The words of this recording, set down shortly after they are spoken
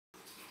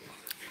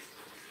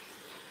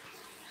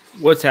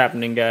What's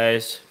happening,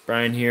 guys?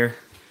 Brian here.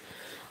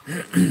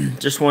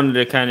 Just wanted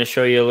to kind of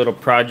show you a little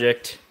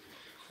project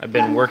I've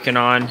been working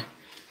on.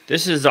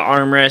 This is the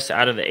armrest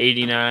out of the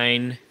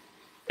 89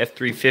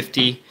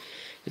 F350.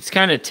 It's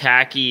kind of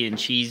tacky and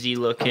cheesy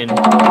looking.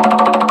 It's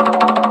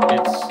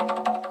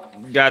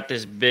got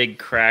this big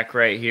crack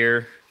right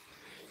here.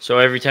 So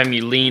every time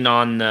you lean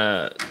on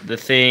the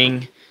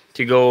thing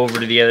to go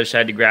over to the other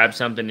side to grab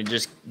something, it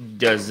just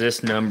does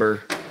this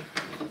number.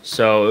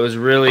 So it was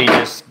really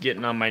just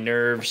getting on my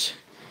nerves.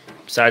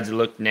 Besides, it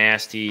looked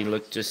nasty.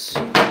 Looked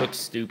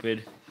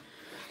stupid.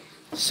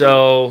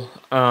 So,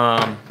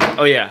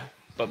 oh yeah.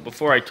 But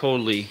before I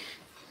totally,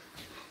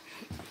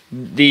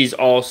 these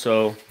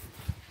also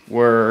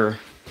are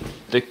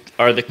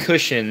the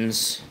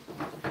cushions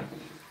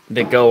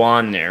that go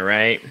on there,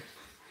 right?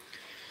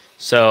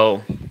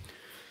 So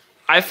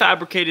I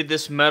fabricated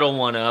this metal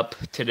one up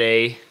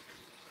today,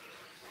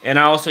 and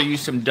I also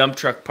used some dump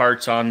truck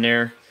parts on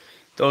there.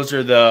 Those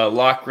are the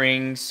lock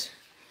rings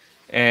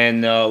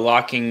and the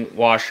locking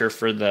washer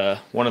for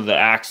one of the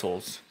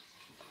axles.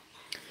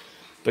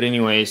 But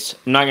anyways,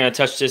 I'm not going to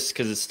touch this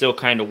because it's still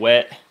kind of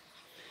wet.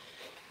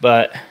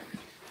 But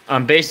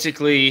I'm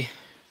basically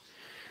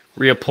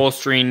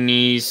reupholstering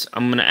these.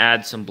 I'm going to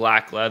add some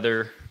black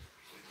leather,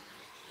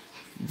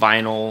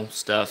 vinyl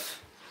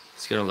stuff.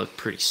 It's going to look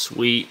pretty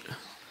sweet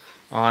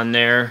on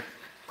there.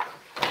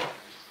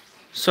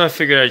 So I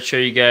figured I'd show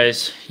you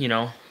guys,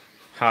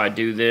 how I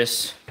do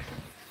this.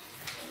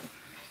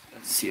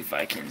 See if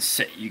I can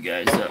set you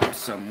guys up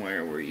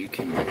somewhere where you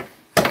can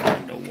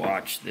kind of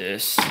watch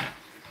this.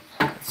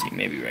 Let's see,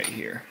 maybe right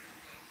here.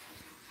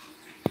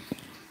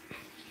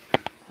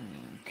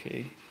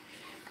 Okay.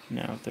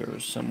 Now if there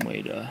was some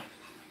way to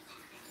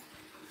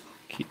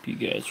keep you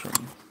guys from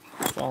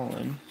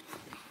falling.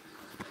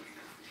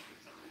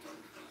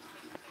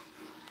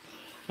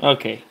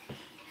 Okay.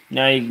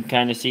 Now you can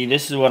kind of see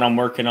this is what I'm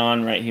working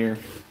on right here.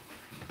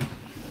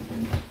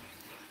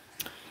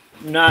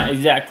 I'm not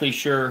exactly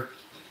sure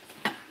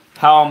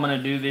how I'm going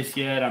to do this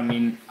yet. I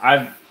mean,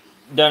 I've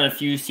done a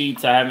few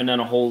seats. I haven't done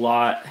a whole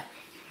lot.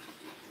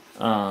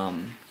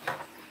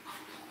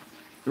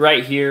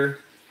 Right here,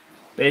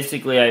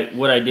 basically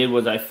what I did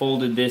was I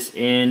folded this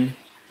in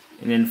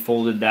and then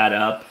folded that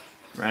up,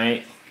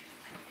 right?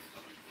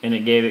 And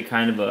it gave it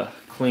kind of a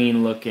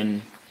clean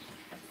looking,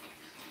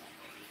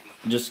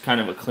 just kind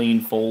of a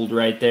clean fold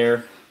right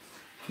there.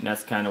 And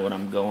that's kind of what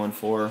I'm going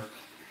for.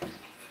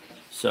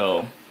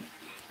 So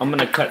I'm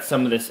going to cut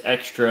some of this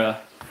extra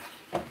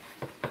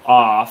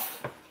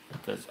off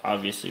because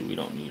obviously we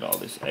don't need all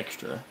this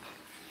extra.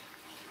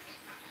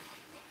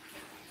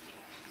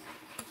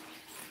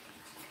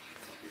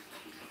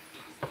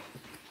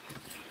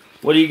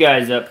 What are you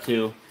guys up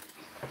to?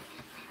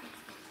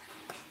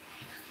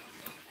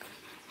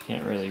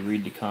 Can't really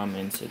read the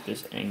comments at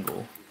this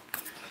angle,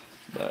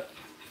 but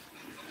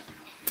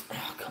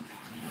oh, come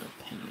on, what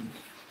a pain.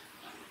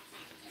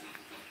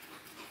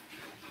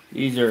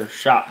 These are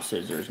shop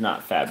scissors,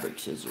 not fabric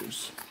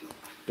scissors.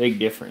 Big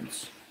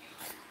difference.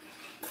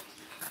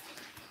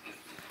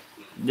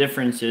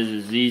 Difference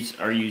is these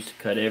are used to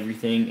cut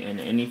everything and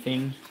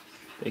anything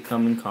they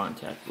come in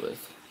contact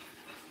with.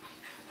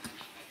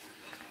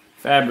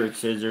 Fabric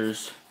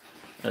scissors,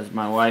 as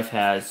my wife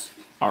has,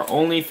 are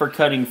only for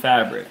cutting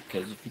fabric,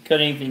 because if you cut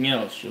anything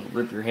else, she'll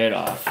rip your head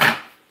off.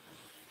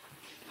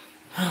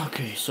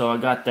 Okay, so I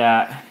got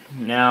that.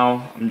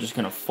 Now I'm just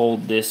going to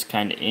fold this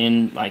kind of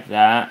in like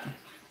that.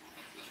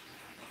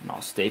 And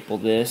I'll staple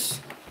this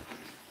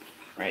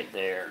right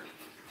there.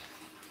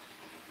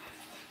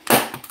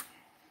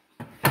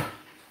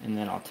 And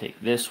then I'll take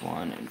this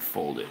one and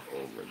fold it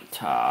over the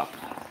top.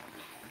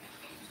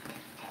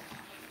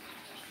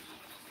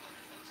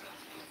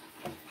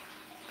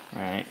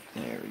 Right,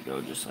 there we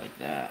go, just like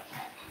that.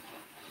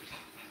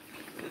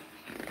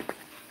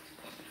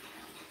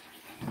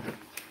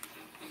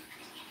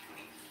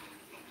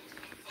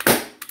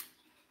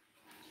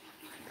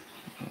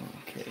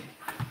 Okay.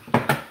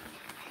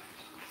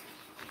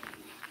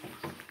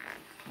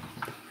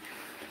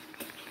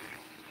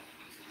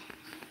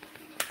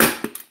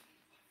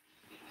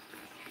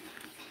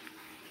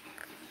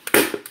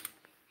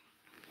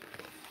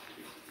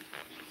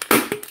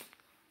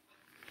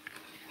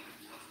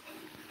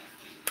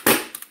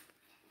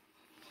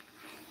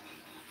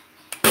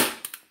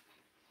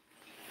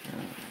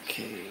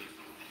 Okay.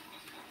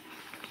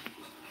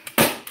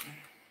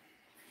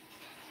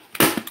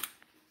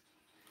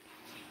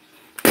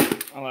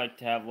 I like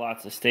to have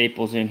lots of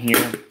staples in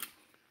here.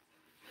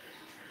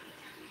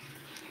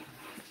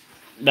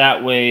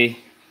 That way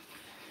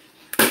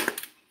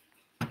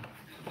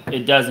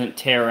it doesn't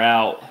tear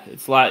out.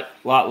 It's a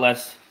lot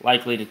less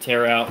likely to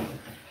tear out.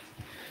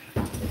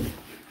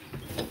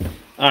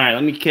 Alright,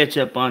 let me catch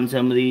up on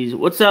some of these.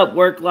 What's up,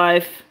 work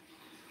life?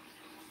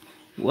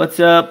 What's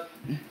up?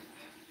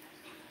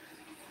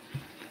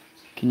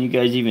 Can you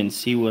guys even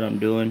see what I'm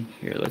doing?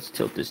 Here, let's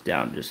tilt this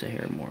down just a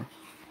hair more.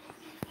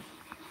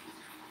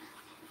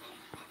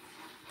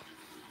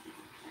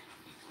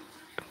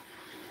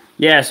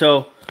 Yeah,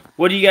 so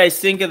what do you guys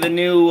think of the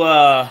new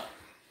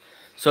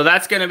So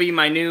that's going to be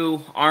my new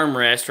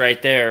armrest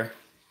right there.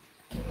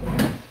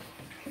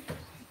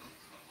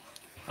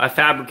 I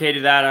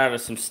fabricated that out of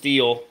some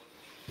steel.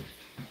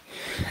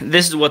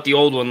 This is what the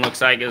old one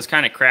looks like. It was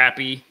kind of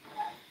crappy.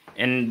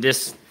 And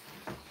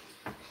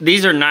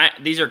these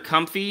are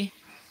comfy.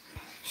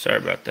 Sorry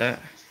about that.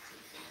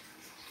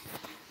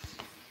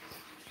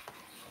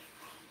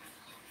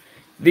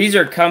 These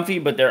are comfy,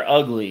 but they're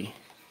ugly.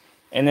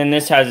 And then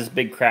this has this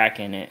big crack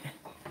in it.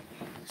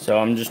 So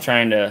I'm just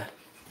trying to,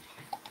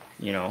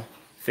 you know,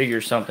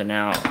 figure something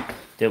out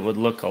that would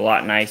look a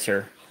lot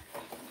nicer.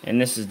 And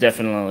this is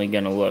definitely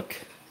going to look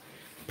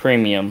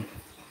premium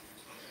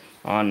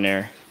on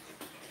there.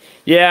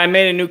 Yeah, I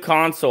made a new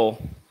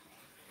console.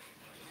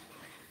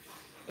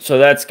 So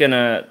that's going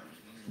to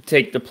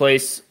take the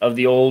place of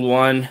the old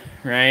one,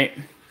 right?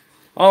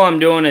 All I'm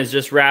doing is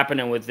just wrapping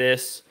it with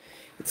this.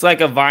 It's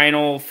like a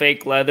vinyl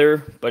fake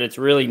leather, but it's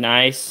really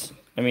nice.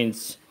 I mean,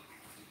 it's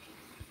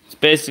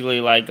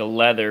basically like a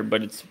leather,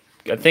 but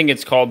I think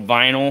it's called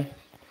vinyl.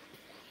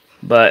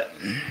 But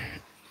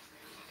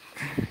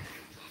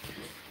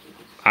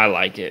I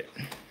like it.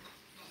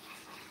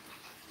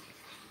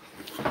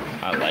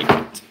 I like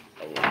it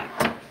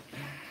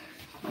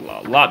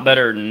a lot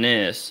better than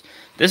this.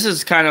 This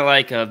is kind of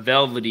like a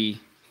velvety,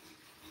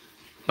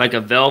 like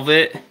a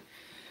velvet.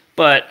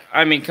 But,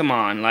 I mean, come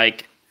on,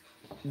 like,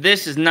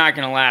 this is not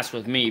going to last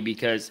with me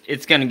because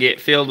it's going to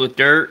get filled with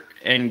dirt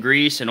and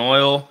grease and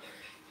oil.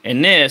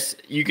 And this,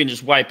 you can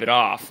just wipe it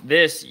off.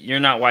 This,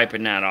 you're not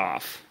wiping that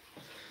off.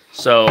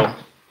 So,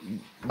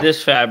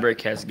 this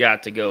fabric has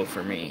got to go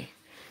for me.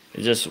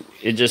 It just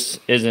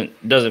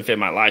doesn't fit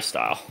my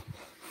lifestyle.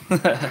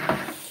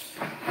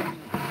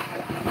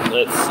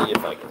 Let's see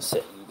if I can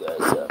set you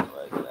guys up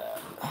like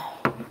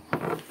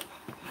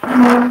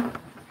that.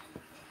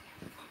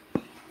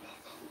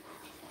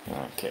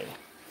 Okay.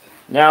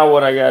 Now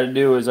what I got to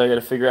do is I got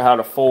to figure out how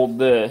to fold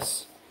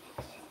this.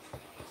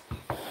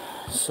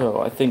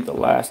 So I think the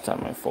last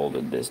time I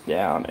folded this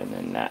down and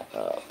then that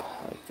up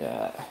like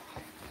that.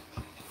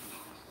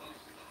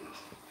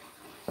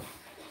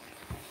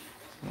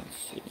 Let's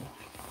see.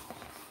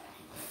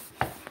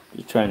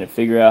 Just trying to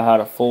figure out how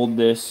to fold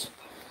this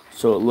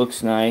so it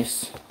looks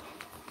nice.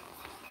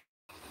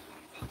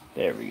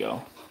 There we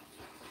go.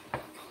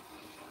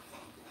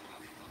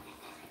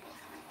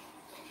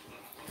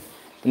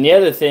 And the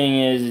other thing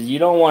is you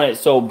don't want it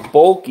so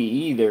bulky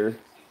either,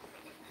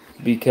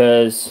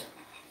 because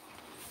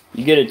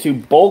you get it too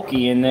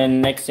bulky and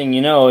then next thing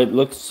you know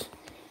it's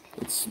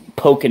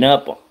poking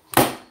up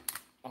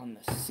on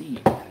the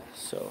seat.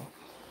 So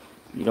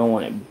you don't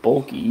want it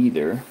bulky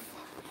either.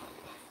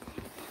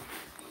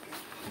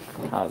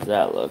 How's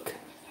that look?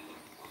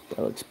 That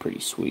looks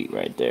pretty sweet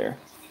right there.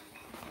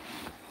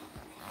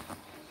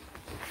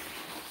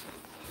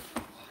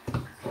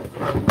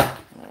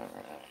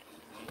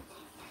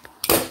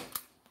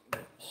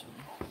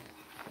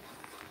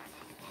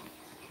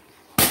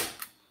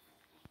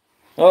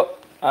 Oh,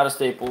 out of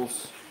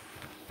staples.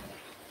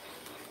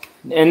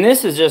 And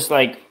this is just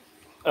like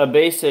a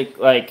basic,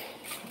 like,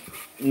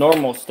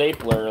 normal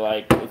stapler.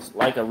 Like, it's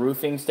like a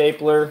roofing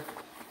stapler.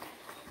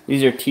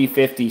 These are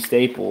T50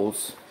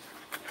 staples.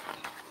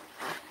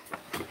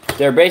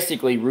 They're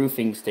basically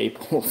roofing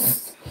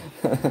staples.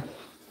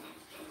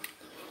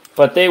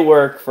 But they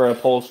work for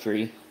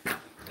upholstery.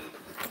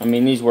 I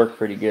mean, these work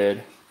pretty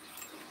good.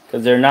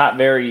 Because they're not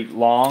very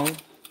long.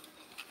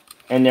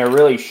 And they're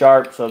really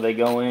sharp, so they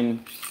go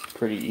in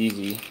pretty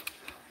easy.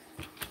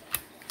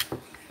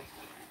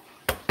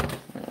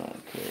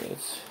 Okay,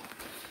 let's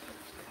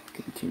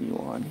continue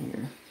on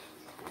here.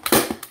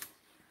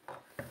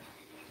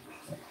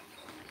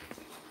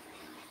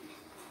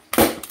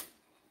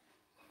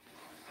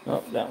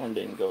 Oh, that one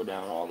didn't go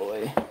down all the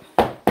way.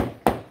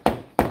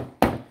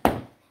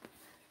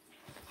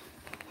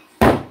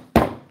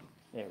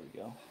 There we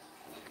go.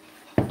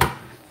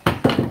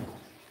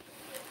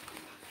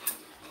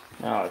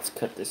 Now let's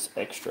cut this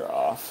extra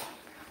off.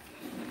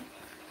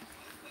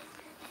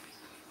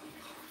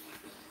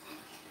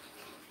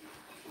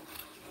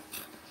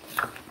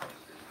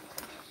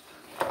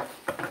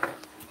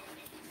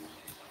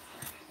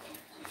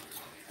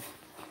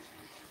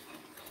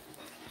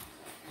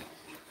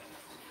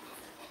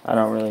 I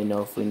don't really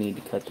know if we need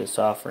to cut this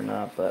off or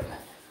not, but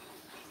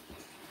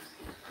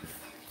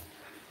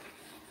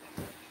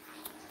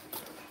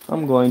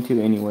I'm going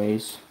to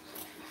anyways.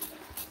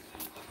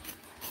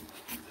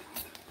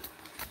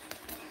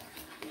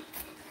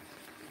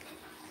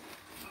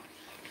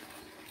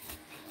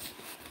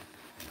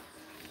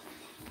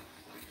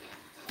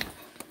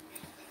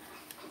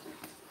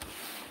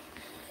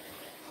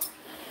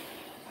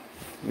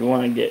 You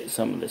want to get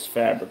some of this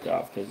fabric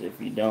off, because if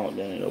you don't,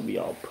 then it'll be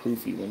all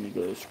poofy when you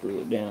go to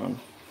screw it down.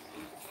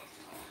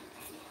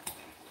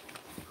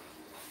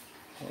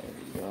 There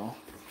we go.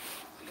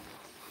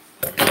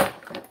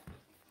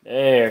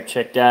 There,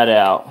 check that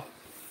out.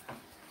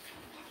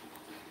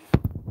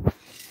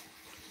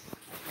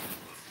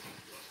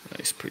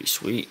 That's pretty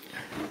sweet.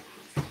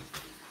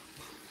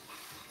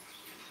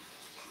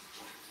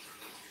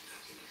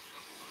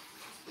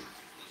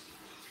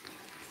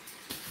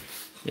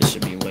 This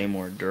should be way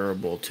more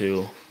durable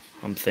too,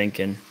 I'm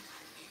thinking.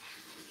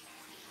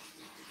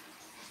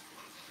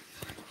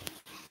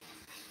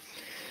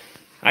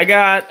 I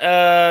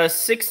got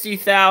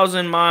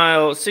 60,000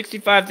 miles,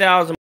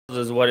 65,000 miles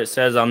is what it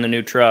says on the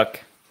new truck.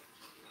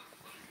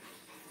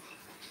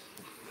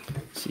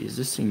 Let's see, is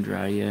this thing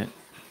dry yet?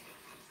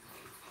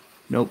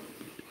 Nope.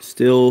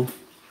 Still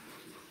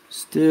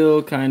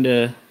kind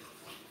of,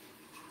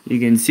 you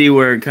can see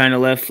where it kind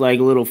of left like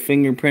a little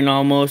fingerprint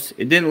almost.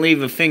 It didn't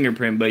leave a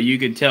fingerprint, but you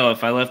could tell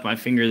if I left my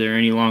finger there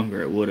any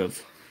longer, it would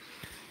have.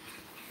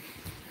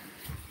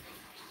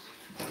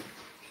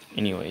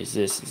 Anyways,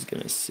 this is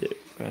gonna sit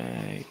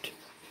right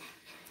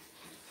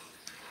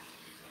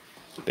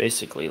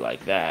basically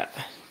like that.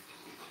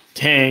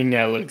 Dang,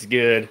 that looks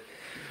good.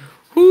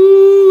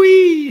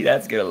 Whoo-wee,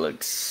 that's gonna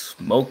look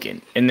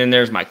smoking. And then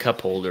there's my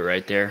cup holder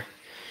right there.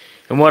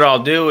 And what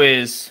I'll do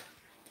is,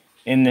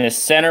 in this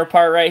center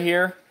part right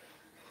here,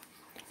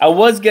 I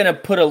was gonna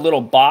put a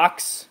little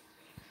box,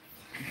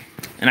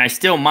 and I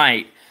still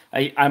might.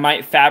 I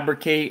might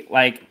fabricate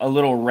like a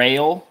little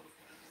rail,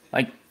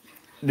 like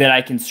that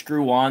I can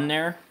screw on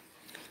there.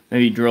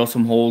 Maybe drill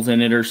some holes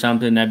in it or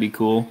something. That'd be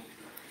cool.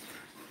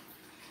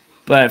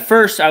 But at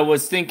first, I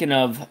was thinking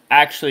of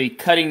actually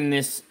cutting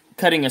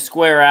a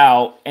square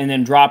out and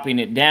then dropping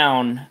it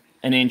down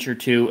an inch or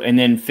two, and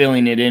then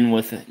filling it in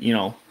with, you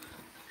know,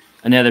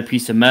 another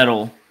piece of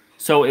metal,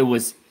 so it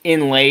was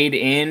inlaid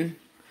in.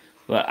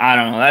 But I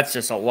don't know. That's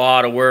just a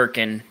lot of work,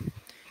 and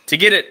to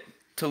get it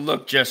to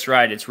look just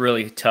right, it's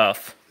really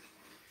tough.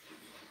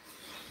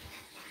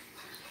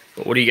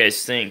 But what do you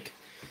guys think?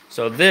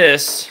 So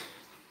this,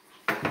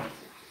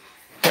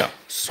 yeah,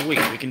 sweet.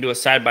 We can do a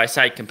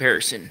side-by-side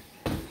comparison.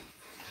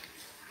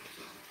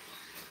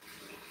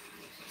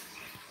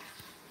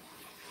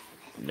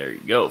 There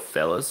you go,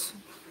 fellas.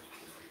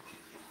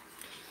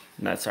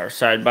 And that's our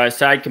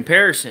side-by-side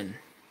comparison.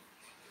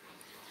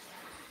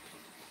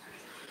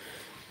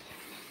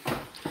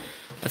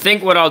 I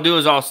think what I'll do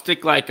is I'll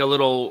stick like a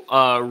little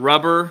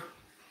rubber,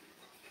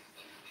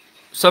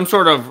 some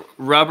sort of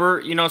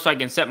rubber, you know, so I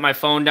can set my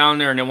phone down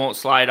there and it won't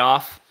slide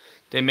off.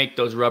 They make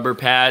those rubber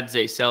pads.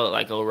 They sell it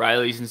like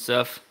O'Reilly's and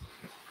stuff.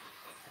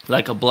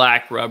 Like a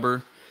black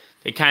rubber.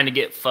 They kind of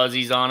get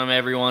fuzzies on them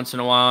every once in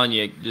a while, and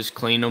you just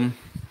clean them.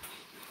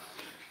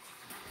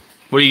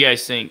 What do you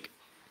guys think?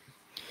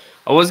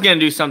 I was going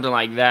to do something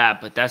like that,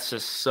 but that's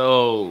just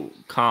so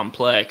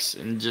complex,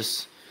 and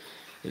just,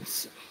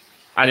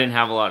 I didn't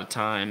have a lot of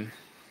time,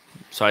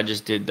 so I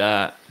just did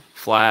that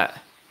flat.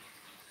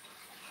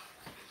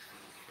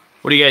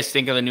 What do you guys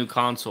think of the new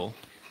console?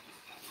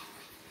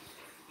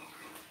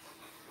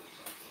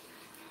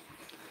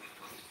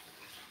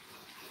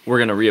 We're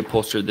going to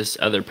reupholster this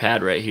other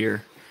pad right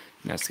here,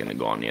 and that's going to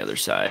go on the other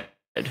side.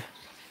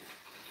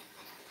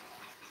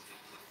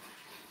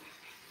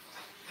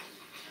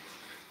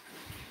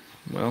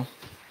 Well,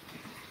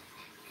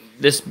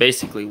 this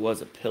basically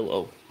was a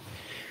pillow.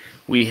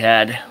 We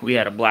had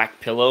a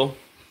black pillow.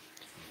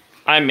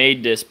 I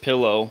made this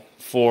pillow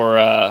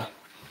for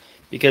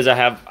because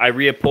I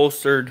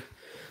reupholstered.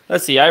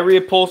 Let's see, I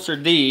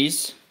reupholstered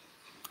these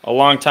a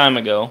long time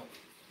ago.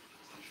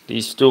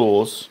 These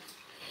stools.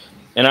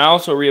 And I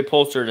also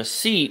reupholstered a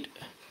seat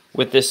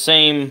with this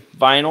same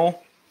vinyl,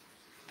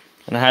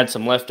 and I had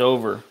some left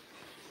over,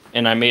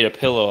 and I made a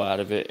pillow out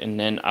of it. And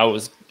then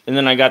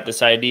I got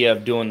this idea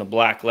of doing the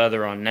black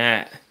leather on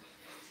that,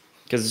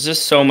 because it's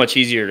just so much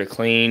easier to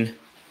clean.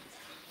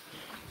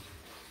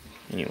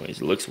 Anyways,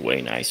 it looks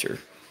way nicer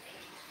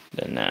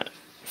than that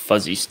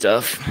fuzzy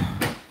stuff.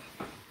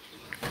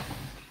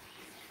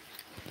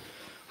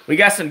 We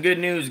got some good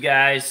news,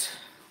 guys.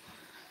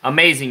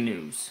 Amazing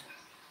news.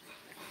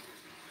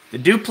 The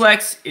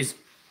duplex is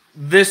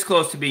this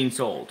close to being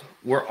sold.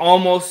 We're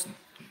almost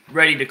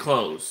ready to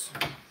close,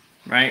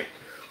 right?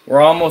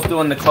 We're almost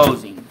doing the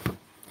closing.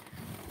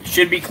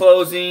 Should be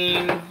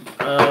closing,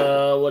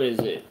 what is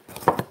it?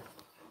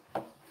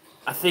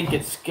 I think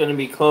it's going to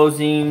be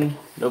closing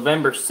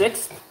November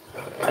 6th,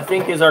 I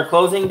think is our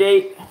closing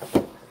date.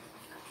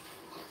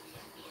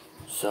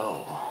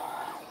 So,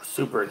 we're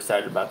super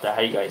excited about that.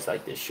 How you guys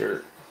like this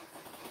shirt?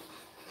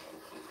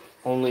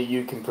 Only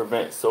you can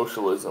prevent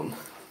socialism.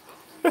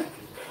 Let's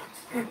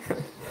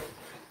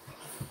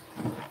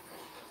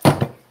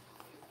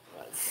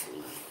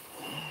see.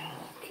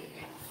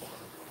 Okay.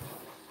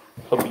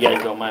 Hope you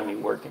guys don't mind me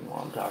working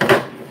while I'm talking to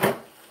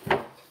you.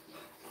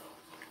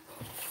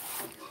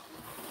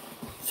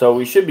 So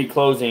we should be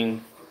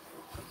closing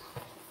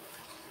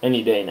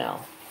any day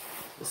now.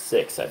 The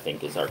 6th, I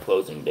think, is our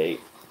closing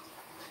date.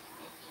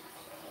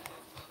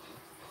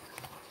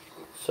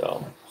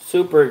 So,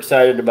 super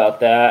excited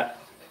about that.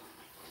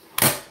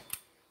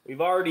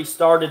 We've already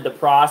started the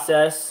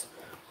process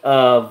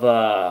of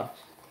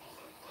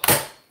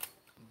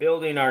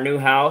building our new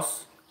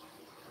house.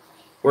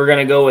 We're going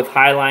to go with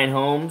Highline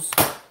Homes.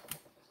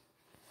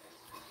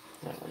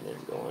 That one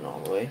didn't go in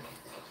all the way.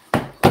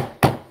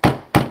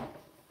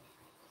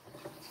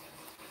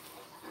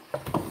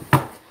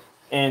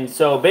 And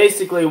so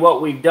basically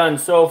what we've done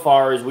so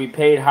far is we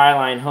paid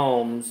Highline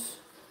Homes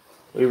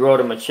we wrote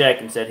him a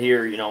check and said,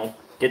 here, you know,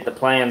 get the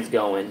plans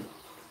going,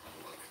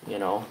 you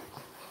know.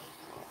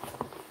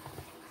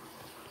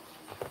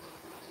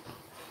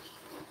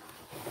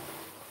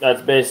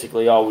 That's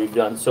basically all we've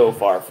done so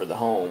far for the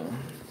home.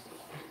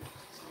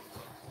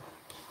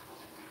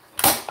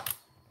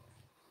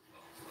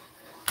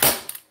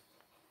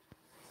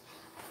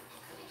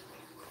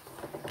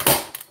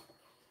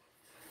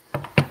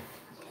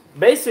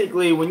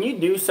 Basically, when you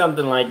do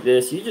something like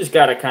this, you just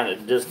got to kind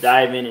of just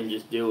dive in and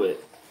just do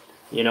it.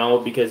 You know,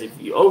 because if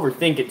you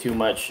overthink it too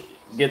much,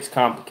 it gets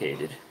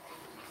complicated.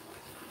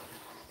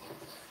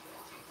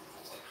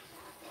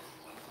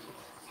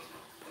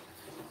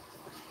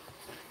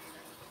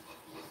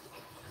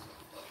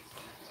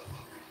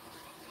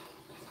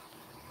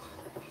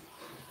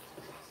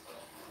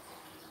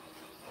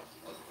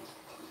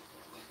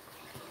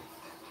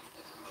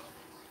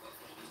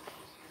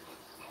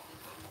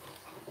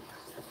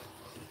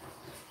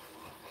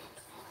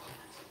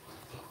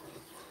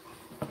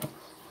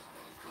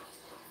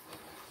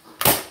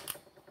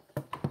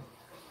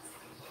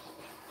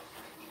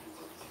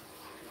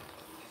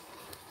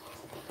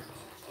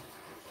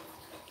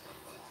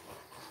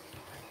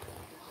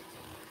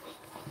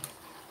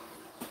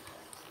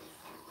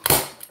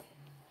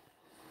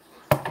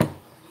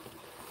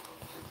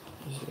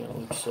 This is going to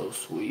look so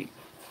sweet.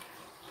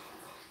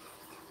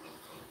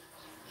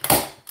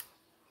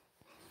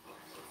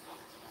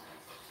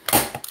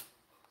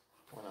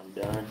 When I'm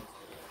done,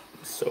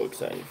 I'm so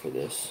excited for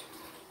this.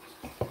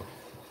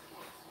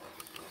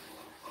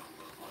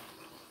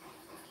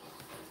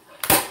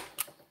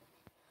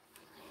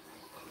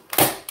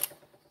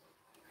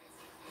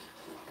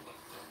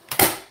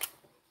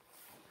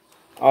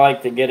 I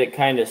like to get it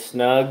kind of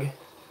snug,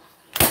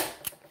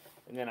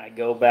 and then I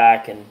go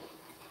back and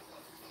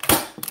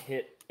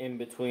hit in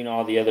between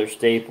all the other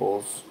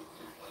staples.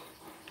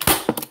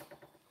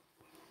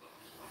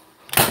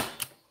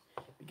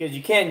 Because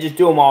you can't just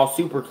do them all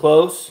super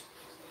close,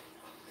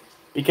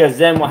 because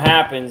then what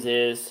happens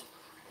is,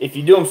 if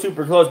you do them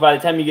super close, by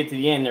the time you get to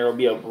the end, there will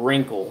be a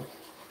wrinkle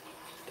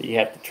that you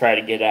have to try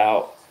to get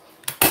out.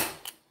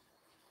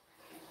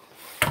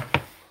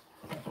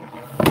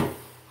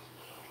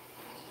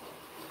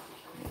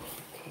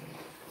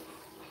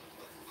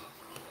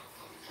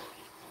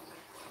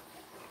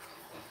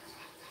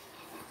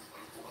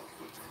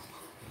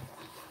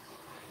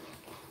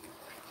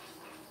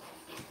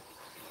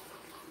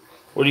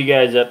 What are you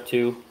guys up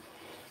to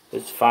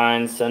this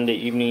fine Sunday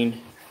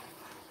evening?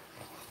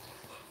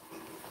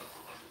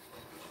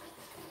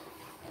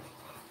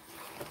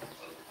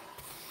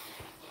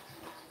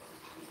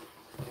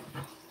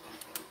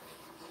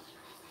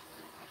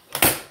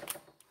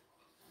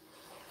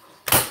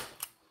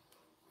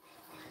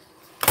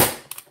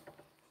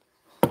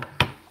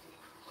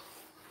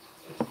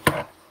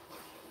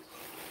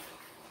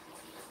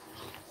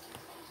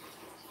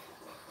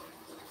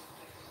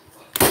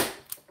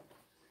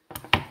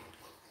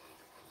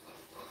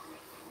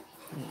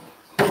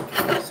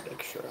 This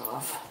extra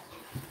off,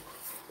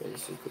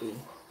 basically.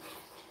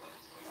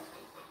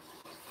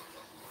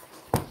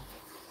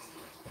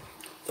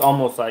 It's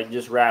almost like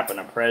just wrapping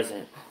a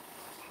present.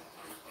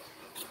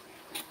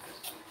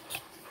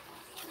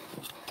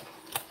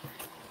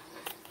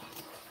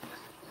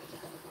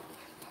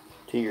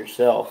 To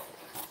yourself.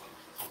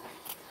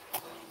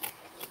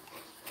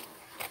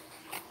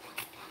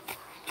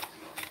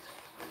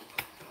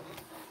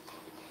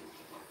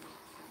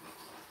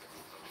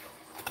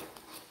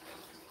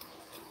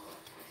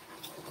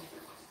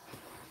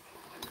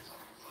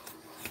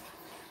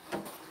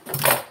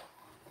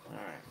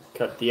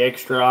 Cut the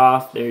extra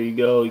off. There you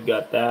go. You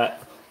got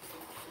that.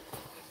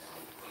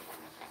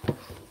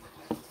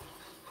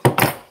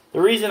 The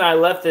reason I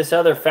left this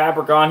other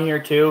fabric on here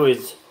too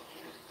is,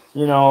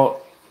 you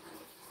know,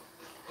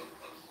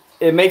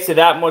 it makes it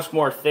that much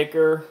more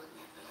thicker,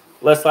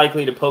 less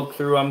likely to poke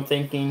through, I'm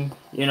thinking.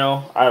 You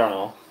know, I don't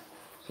know.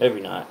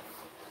 Maybe not.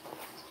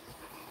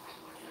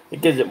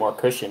 It gives it more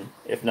cushion,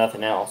 if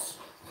nothing else.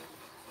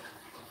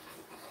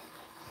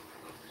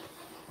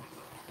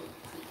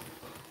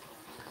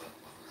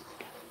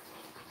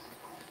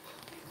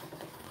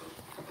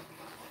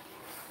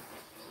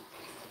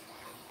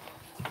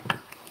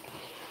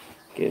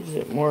 Gives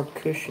it more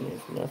cushion,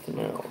 if nothing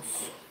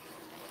else.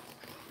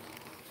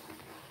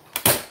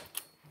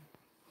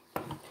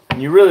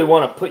 And you really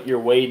want to put your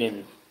weight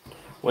in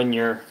when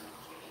you're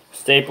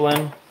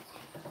stapling.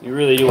 You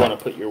really do want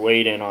to put your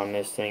weight in on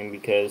this thing,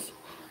 because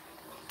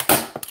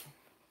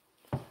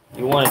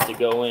you want it to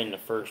go in the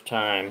first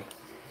time.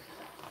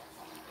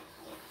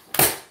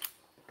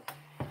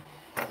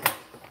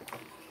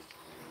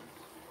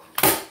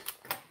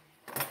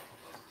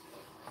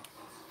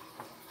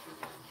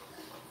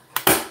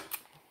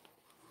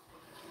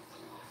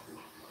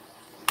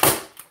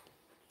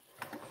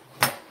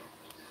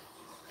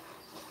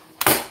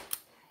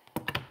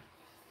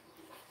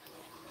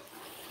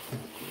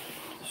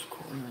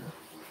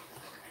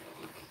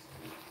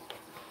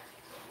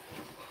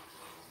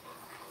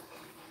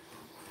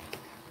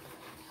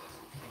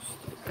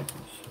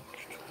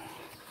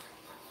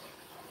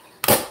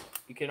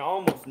 can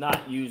almost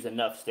not use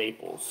enough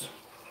staples.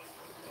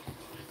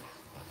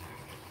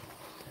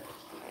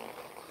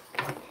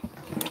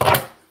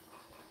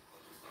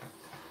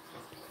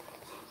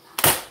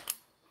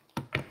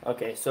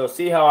 Okay, so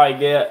see how I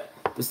get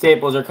the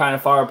staples are kind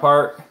of far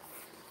apart?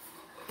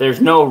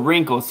 There's no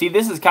wrinkle. See,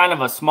 this is kind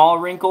of a small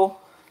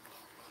wrinkle.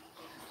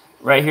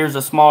 Right here's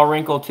a small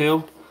wrinkle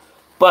too.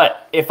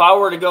 But if I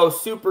were to go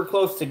super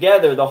close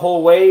together the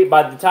whole way,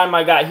 by the time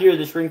I got here,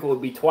 this wrinkle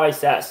would be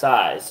twice that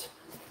size.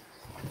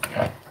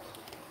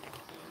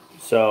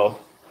 So,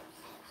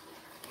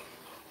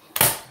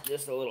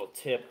 just a little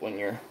tip when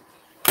you're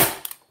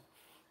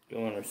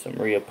doing some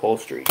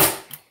reupholstery.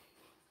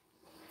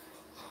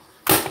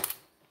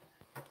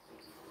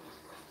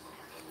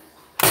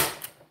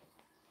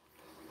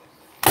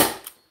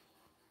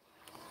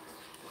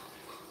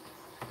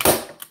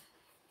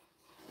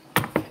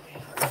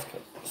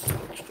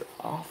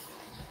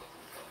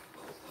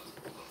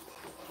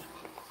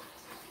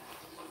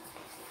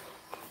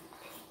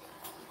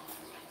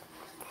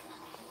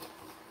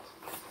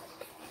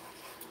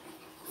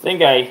 I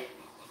think I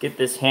get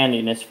this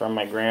handiness from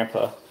my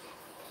grandpa.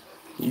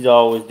 He's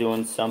always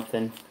doing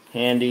something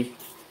handy.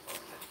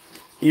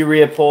 He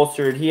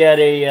reupholstered. He had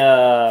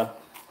a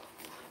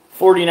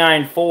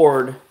 49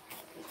 Ford.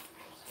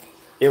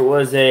 It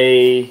was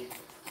a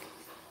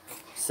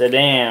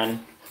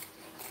sedan.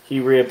 He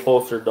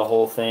reupholstered the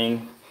whole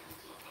thing.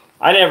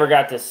 I never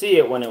got to see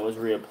it when it was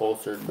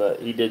reupholstered,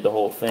 but he did the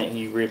whole thing.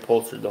 He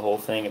reupholstered the whole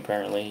thing,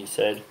 apparently, he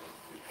said.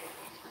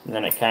 And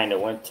then it kind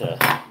of went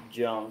to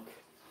junk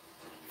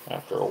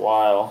after a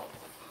while.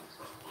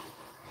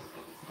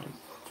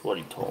 That's what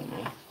he told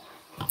me.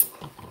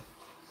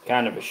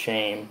 Kind of a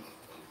shame.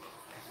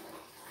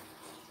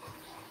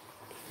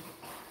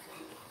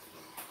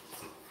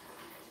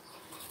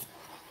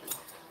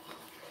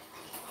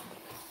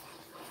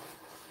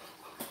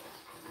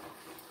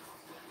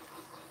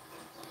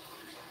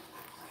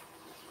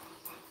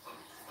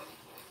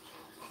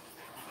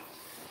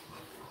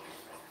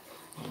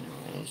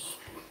 Anyways,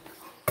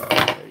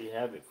 there you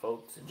have it,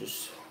 folks. I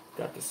just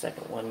got the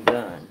second one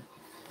done.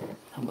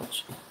 How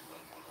much?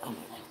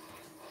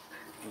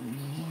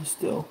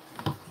 Still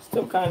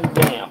kind of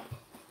damp.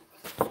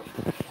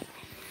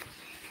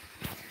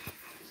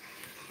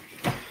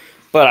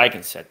 But I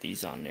can set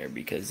these on there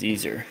because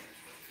they're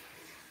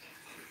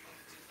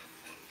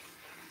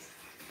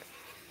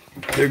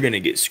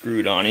gonna get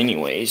screwed on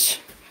anyways.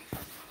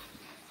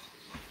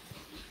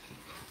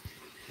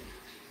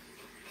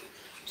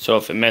 So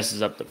if it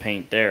messes up the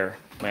paint there,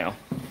 well,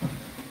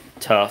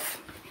 tough.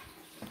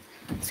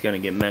 It's gonna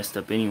get messed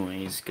up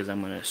anyways because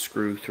I'm gonna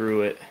screw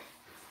through it.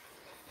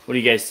 What do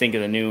you guys think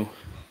of the new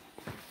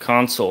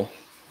console?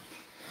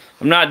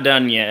 I'm not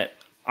done yet.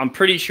 I'm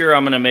pretty sure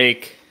I'm gonna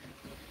make,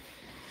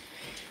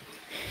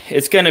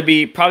 it's gonna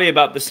be probably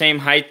about the same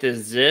height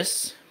as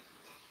this.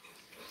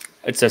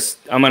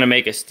 I'm gonna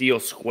make a steel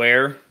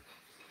square,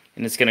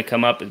 and it's gonna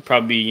come up, it'll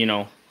probably be, you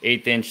know,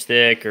 1/8 inch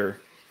thick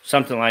or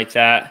something like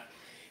that.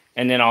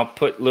 And then I'll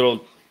put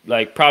little,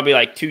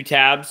 probably 2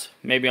 tabs,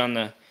 maybe on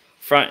the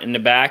front and the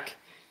back,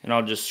 and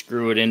I'll just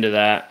screw it into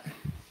that.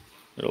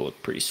 It'll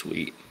look pretty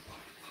sweet.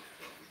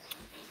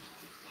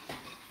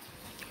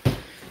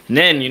 And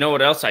then, you know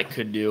what else I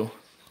could do?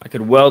 I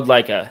could weld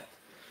I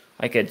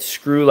could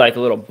screw a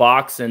little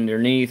box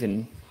underneath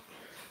and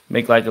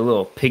make a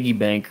little piggy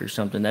bank or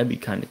something. That'd be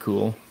kind of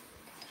cool.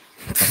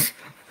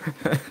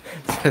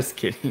 Just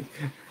kidding.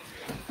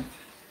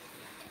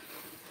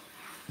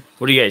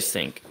 What do you guys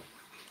think?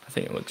 I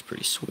think it looks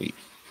pretty sweet.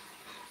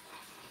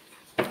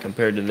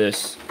 Compared to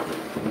this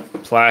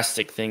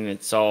plastic thing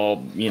that's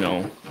all, you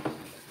know,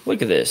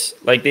 look at this.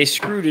 They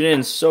screwed it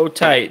in so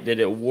tight that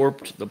it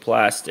warped the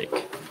plastic.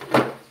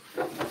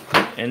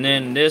 And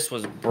then this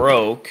was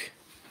broke.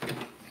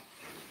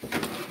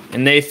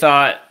 And they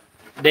thought,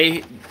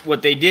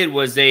 what they did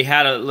was they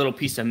had a little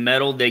piece of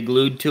metal they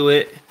glued to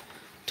it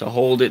to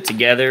hold it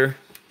together.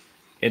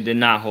 It did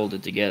not hold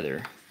it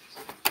together.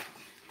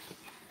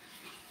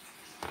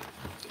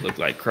 It looked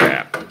like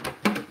crap.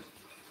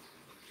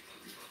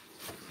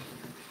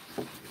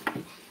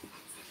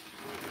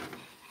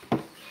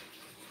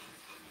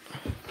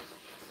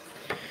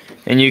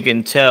 And you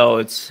can tell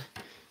it's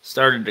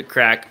started to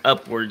crack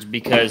upwards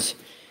because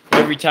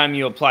every time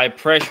you apply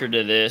pressure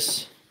to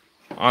this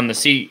on the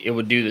seat, it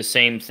would do the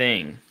same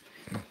thing.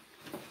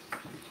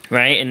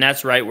 Right? And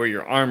that's right where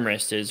your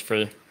armrest is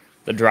for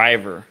the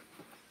driver.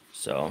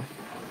 So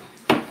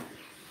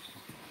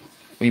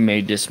we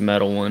made this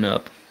metal one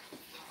up.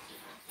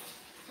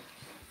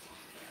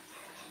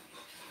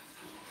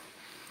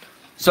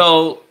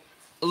 So,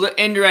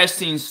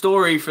 interesting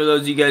story for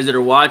those of you guys that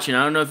are watching.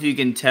 I don't know if you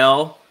can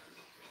tell,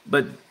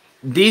 but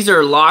these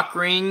are lock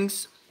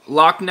rings,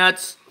 lock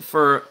nuts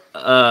for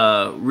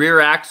a rear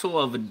axle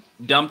of a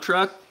dump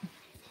truck.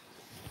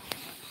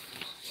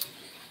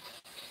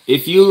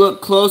 If you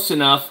look close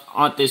enough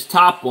on this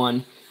top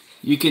one,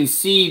 you can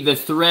see the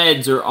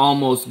threads are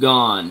almost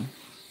gone.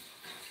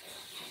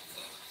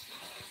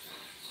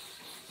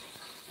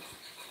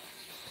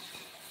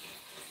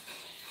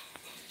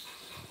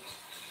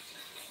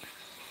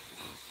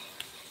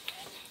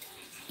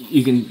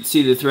 You can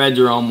see the threads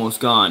are almost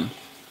gone,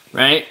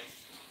 right?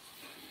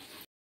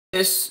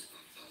 This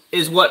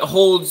is what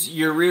holds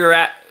your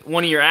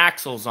one of your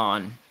axles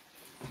on.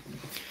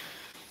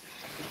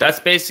 That's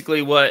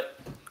basically what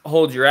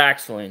holds your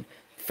axle in.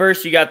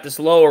 First, you got this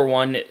lower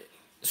one that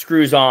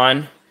screws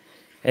on,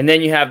 and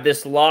then you have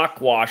this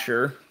lock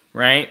washer,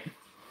 right?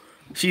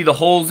 See the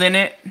holes in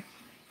it?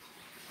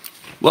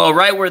 Well,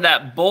 right where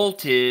that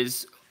bolt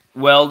is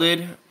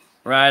welded,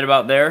 right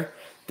about there,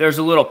 there's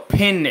a little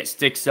pin that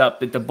sticks up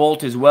that the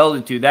bolt is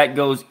welded to. That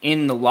goes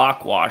in the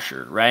lock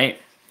washer,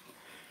 right?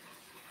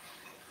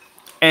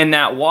 And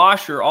that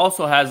washer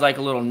also has like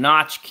a little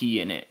notch key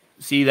in it.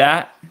 See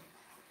that?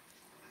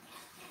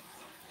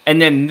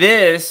 And then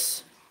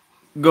this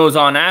goes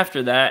on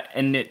after that,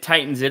 and it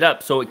tightens it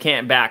up so it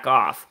can't back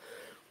off.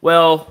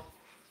 Well,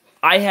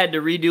 I had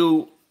to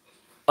redo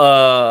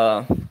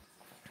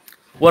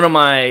one of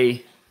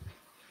my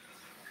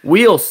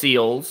wheel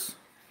seals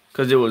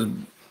because it was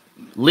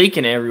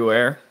leaking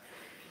everywhere.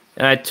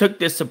 And I took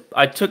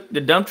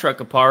the dump truck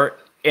apart,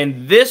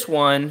 and this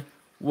one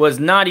was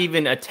not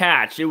even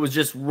attached. It was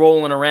just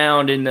rolling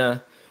around in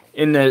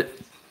the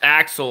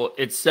axle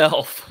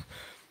itself,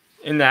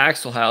 in the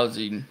axle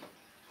housing,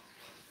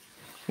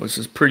 which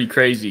is pretty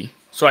crazy.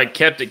 So I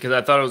kept it because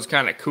I thought it was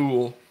kind of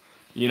cool.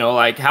 You know,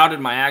 like, how did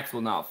my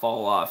axle not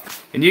fall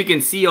off? And you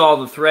can see all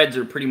the threads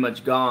are pretty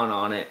much gone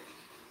on it.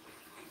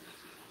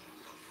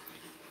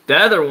 The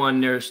other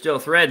one, there's still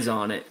threads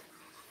on it.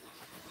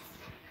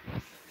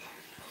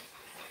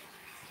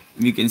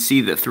 You can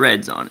see the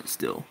threads on it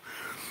still.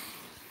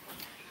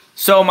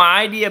 So my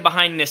idea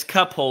behind this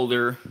cup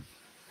holder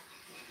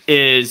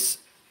is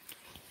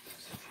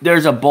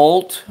there's a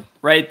bolt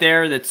right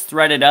there that's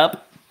threaded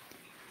up.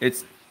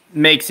 It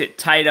makes it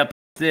tight up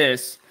like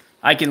this.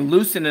 I can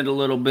loosen it a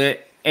little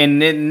bit,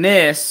 and then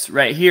this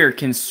right here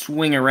can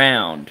swing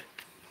around.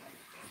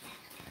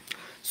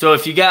 So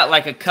if you got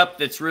like a cup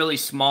that's really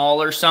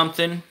small or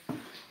something,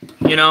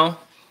 you know,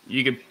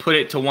 you could put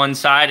it to one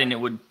side and it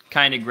would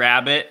kind of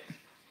grab it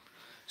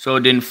so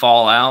it didn't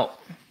fall out.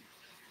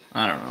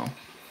 I don't know.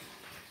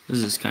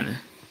 This is kind of...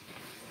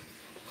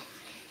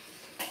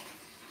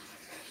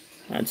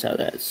 That's how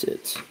that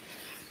sits.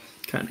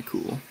 Kind of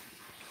cool.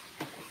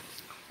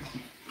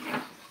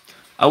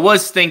 I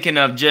was thinking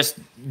of just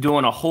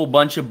doing a whole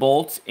bunch of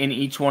bolts in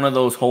each one of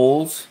those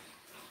holes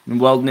and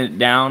welding it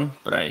down,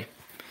 but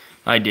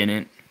I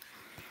didn't.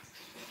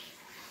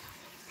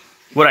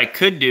 What I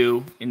could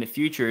do in the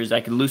future is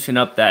I could loosen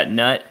up that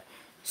nut,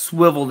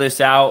 swivel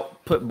this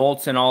out, put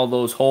bolts in all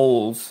those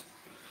holes,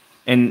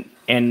 and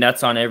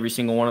nuts on every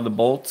single one of the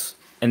bolts,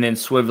 and then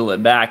swivel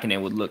it back, and it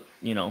would look,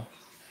 you know,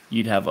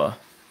 you'd have a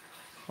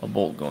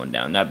bolt going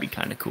down. That'd be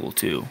kind of cool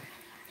too.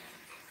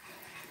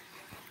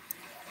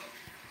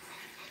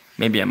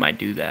 Maybe I might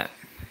do that.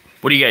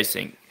 What do you guys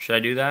think? Should I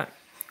do that?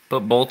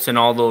 Put bolts in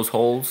all those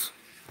holes?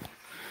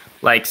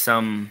 Like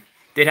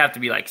they'd have to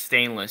be like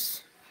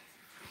stainless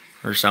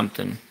or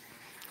something.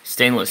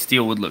 Stainless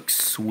steel would look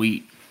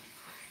sweet.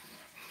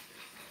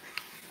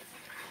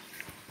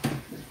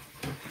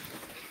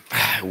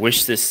 I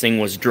wish this thing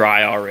was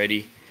dry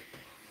already.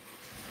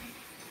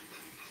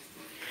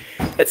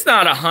 It's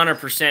not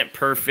 100%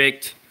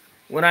 perfect.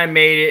 When I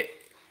made it,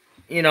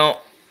 you know,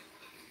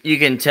 you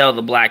can tell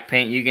the black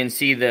paint. You can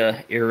see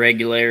the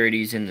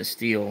irregularities in the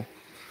steel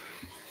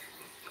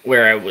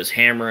where I was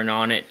hammering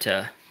on it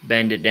to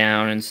bend it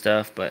down and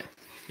stuff, but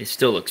it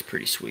still looks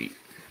pretty sweet.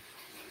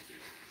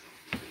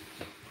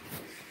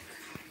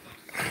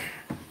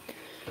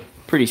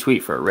 Pretty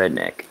sweet for a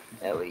redneck,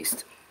 at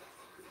least.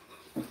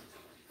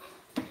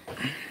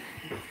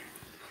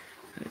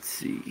 Let's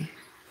see.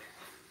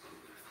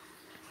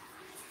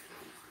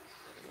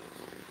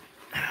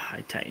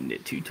 I tightened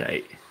it too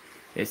tight.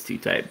 It's too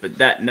tight, but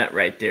that nut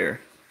right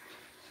there,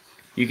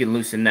 you can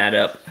loosen that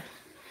up,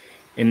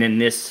 and then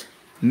this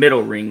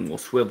middle ring will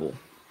swivel.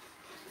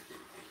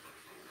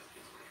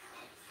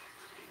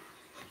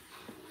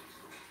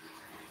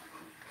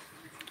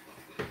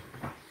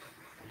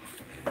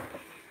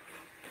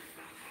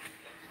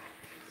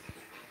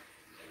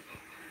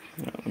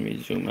 Now, let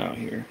me zoom out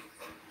here.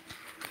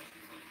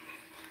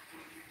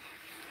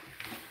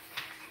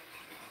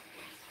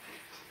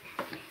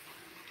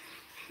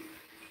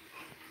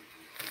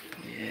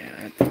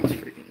 That thing's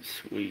freaking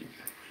sweet.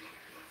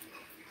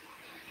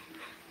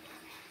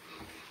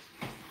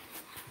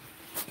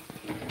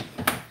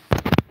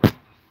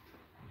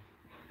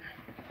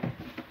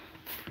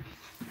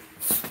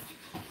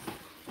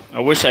 I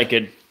wish I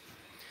could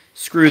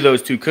screw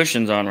those two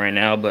cushions on right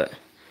now, but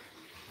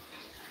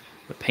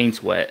the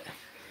paint's wet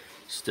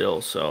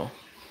still, so.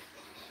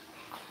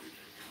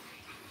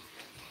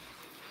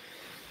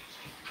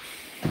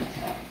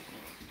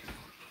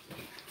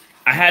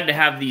 I had to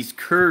have these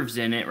curves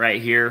in it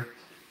right here.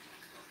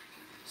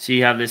 See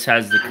how this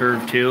has the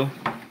curve too?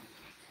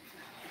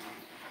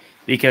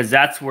 Because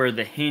that's where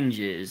the hinge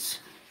is.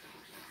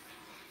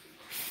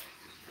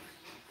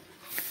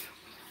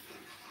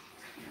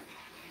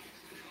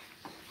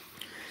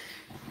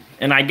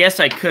 And I guess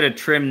I could have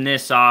trimmed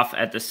this off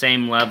at the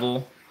same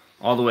level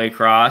all the way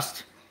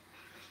across.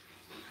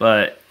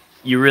 But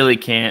you really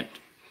can't.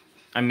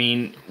 I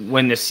mean,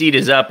 when the seat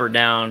is up or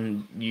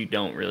down, you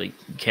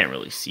can't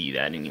really see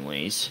that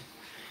anyways.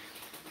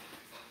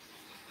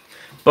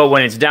 But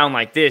when it's down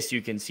like this,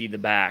 you can see the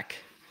back.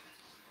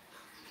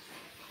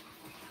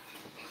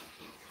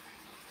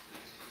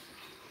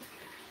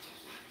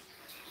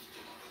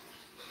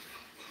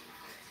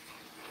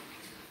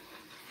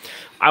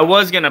 I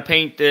was going to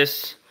paint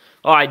this.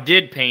 Oh, I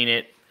did paint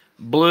it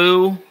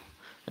blue,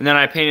 and then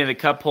I painted the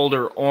cup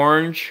holder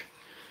orange.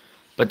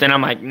 But then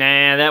I'm like,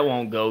 nah, that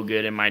won't go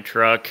good in my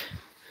truck.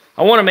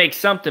 I want to make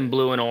something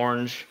blue and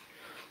orange,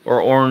 or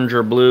orange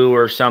or blue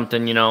or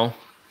something, you know.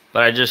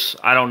 But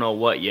I don't know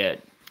what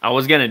yet. I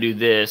was going to do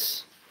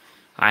this.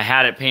 I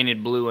had it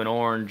painted blue and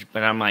orange,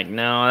 but I'm like,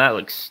 no, that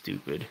looks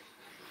stupid.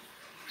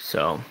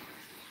 So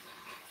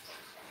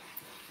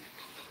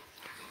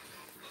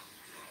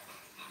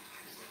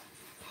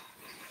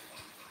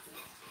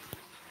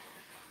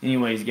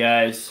anyways,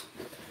 guys,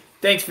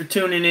 thanks for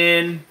tuning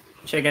in,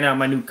 checking out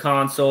my new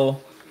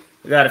console.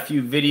 I got a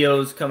few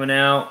videos coming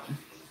out.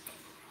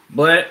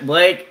 But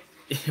Blake,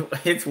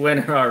 it's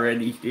winter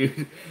already,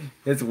 dude.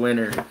 It's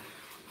winter.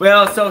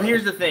 Well, so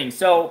here's the thing.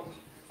 So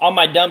on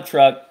my dump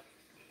truck,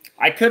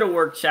 I could have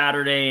worked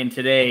Saturday and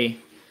today,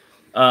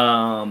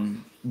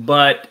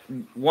 but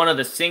one of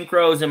the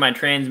synchros in my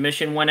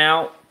transmission went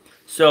out.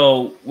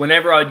 So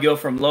whenever I'd go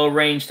from low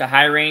range to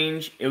high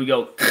range, it would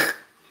go,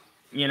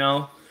 you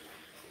know,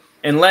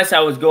 unless I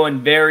was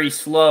going very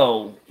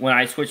slow when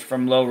I switched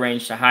from low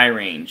range to high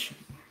range.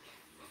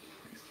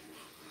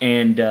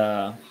 And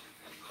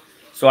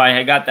so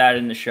I got that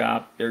in the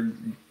shop. They're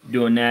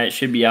doing that. It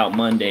should be out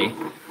Monday.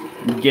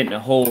 I'm getting a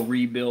whole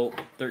rebuilt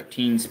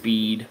 13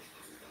 speed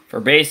for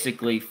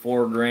basically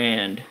 $4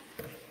 grand.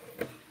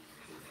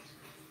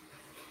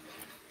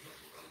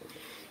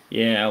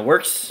 Yeah,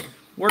 work's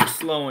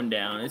slowing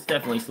down. It's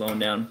definitely slowing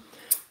down.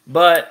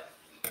 But,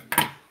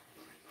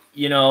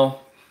 you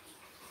know,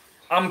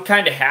 I'm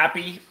kind of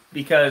happy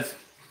because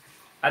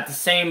at the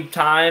same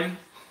time,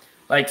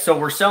 like, so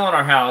we're selling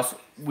our house.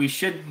 We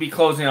should be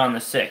closing on the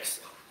 6th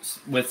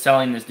with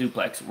selling this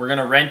duplex. We're going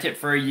to rent it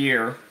for a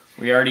year.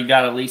 We already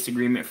got a lease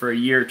agreement for a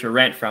year to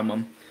rent from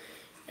them.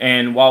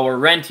 And while we're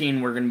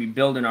renting, we're going to be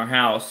building our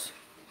house.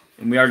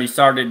 And we already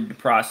started the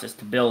process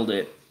to build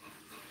it.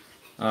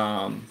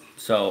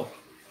 So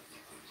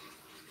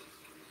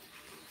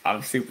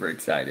I'm super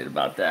excited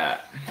about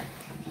that.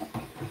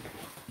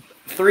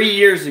 3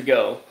 years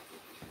ago,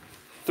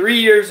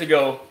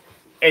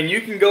 and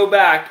you can go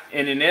back,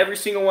 and in every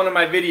single one of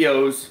my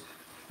videos,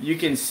 you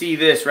can see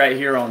this right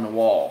here on the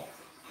wall.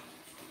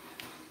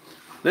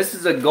 This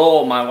is a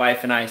goal my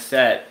wife and I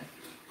set.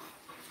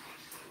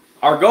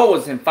 Our goal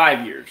was in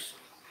 5 years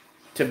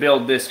to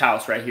build this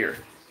house right here.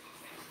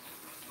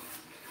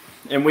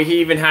 And we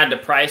even had the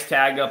price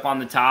tag up on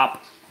the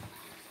top.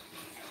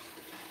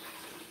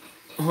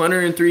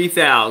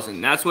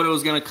 $103,000. That's what it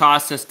was going to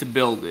cost us to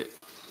build it.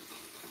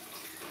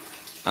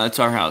 That's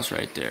our house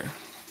right there.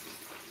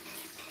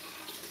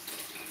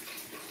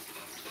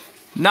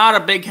 Not a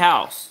big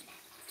house.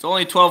 It's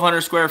only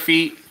 1,200 square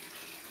feet.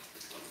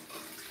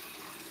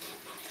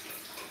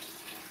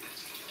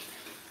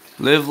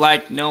 Live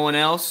like no one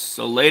else,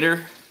 so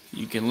later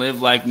you can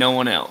live like no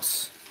one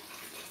else.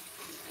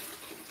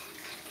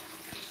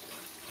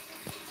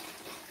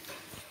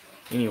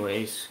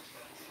 Anyways,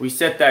 we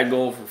set that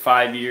goal for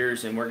 5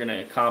 years and we're going to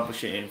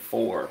accomplish it in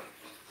 4.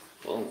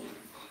 Boom.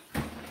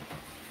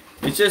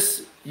 It's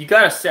just, you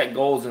got to set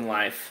goals in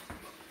life.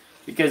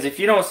 Because if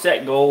you don't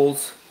set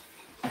goals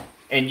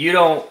and you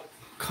don't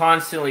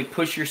constantly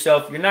push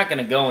yourself, you're not going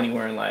to go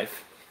anywhere in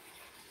life.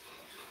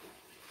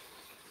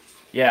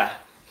 Yeah.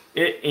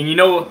 And you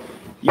know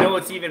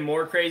what's even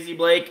more crazy,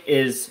 Blake,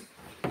 is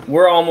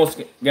we're almost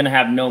going to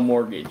have no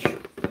mortgage.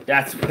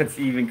 That's what's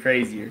even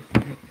crazier.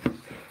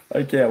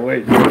 I can't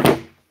wait.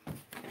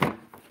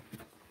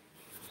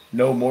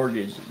 No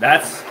mortgage.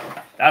 That's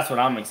what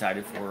I'm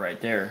excited for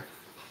right there.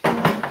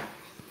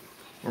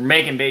 We're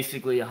making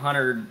basically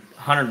 100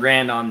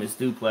 grand on this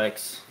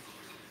duplex.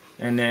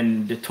 And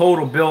then the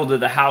total build of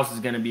the house is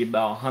going to be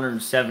about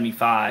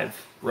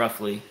 175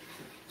 roughly.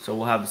 So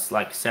we'll have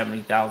like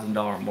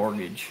 $70,000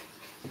 mortgage,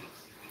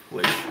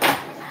 which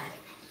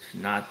is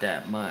not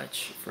that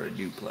much for a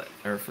duplex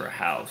or for a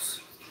house.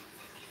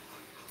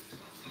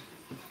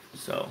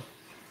 So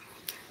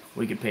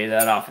we could pay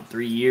that off in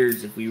 3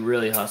 years if we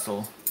really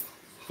hustle.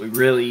 If we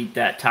really eat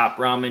that top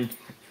ramen.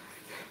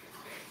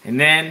 And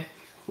then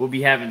we'll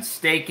be having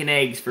steak and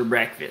eggs for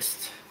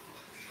breakfast.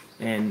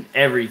 And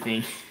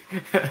everything.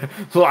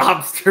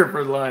 Lobster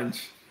for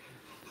lunch.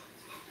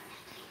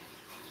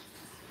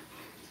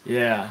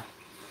 Yeah.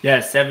 Yeah,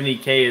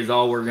 70K is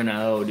all we're going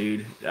to owe,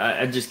 dude.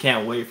 I just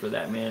can't wait for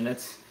that, man.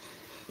 It's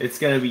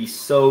going to be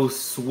so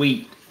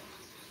sweet.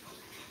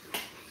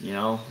 You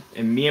know,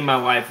 and me and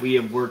my wife, we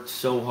have worked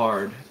so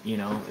hard, you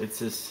know. It's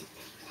just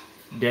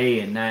day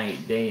and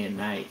night,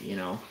 you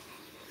know.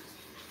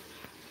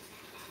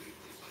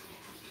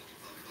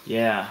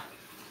 Yeah.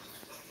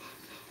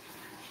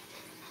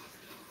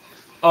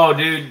 Oh,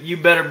 dude, you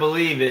better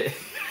believe it.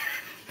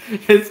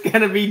 It's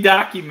gonna be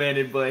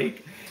documented,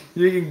 Blake.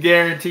 You can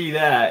guarantee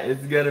that.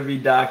 It's gonna be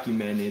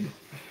documented.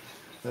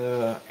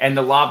 And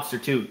the lobster,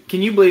 too.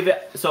 Can you believe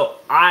it? So,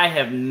 I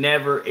have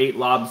never ate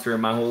lobster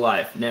in my whole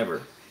life.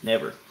 Never.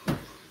 Never.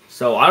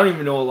 So, I don't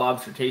even know what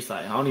lobster tastes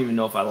like. I don't even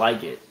know if I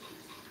like it.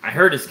 I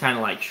heard it's kind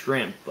of like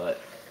shrimp, but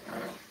I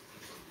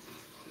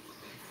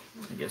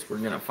guess we're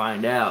gonna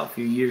find out a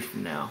few years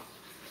from now.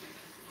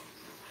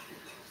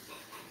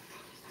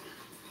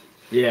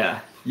 Yeah.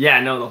 Yeah,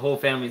 no, the whole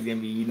family's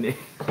gonna be eating it.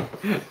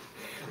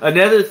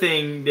 Another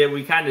thing that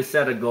we kind of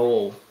set a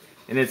goal,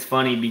 and it's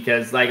funny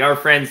because, like, our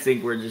friends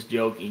think we're just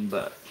joking,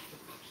 but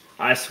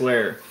I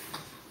swear,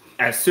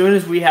 as soon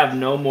as we have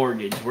no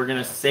mortgage, we're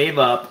gonna save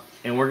up,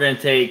 and we're gonna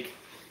take,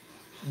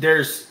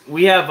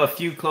 we have a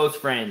few close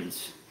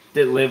friends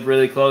that live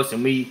really close,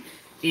 and we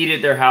eat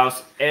at their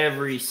house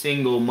every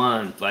single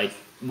month. Like,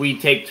 we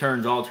take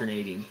turns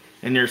alternating,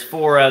 and there's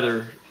four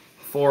other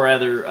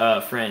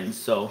friends,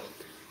 so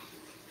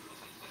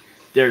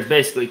there's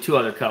basically 2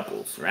 other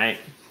couples, right?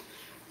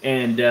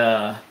 And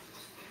I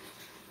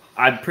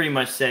pretty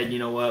much said, you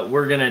know what,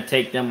 we're gonna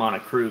take them on a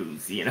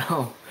cruise, you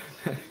know,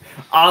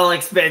 all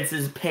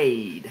expenses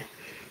paid,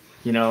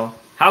 you know.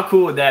 How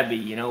cool would that be,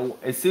 you know?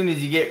 As soon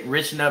as you get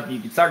rich enough, you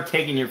can start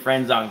taking your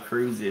friends on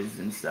cruises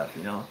and stuff,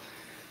 you know.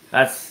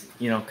 That's,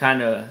 you know,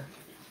 kind of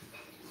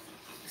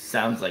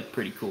sounds like a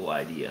pretty cool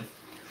idea.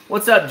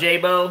 What's up,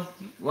 J-Bo?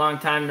 Long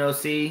time no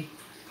see.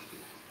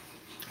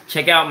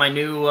 Check out my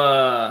new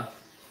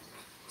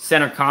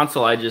center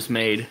console I just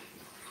made.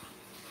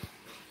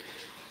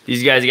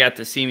 These guys got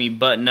to see me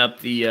button up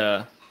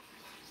the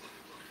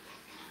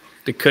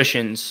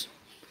cushions.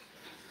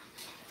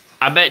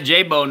 I bet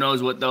J-Bo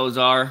knows what those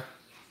are.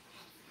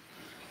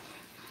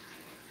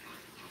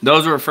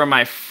 Those were from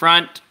my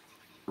front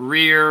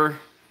rear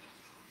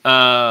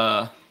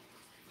axle.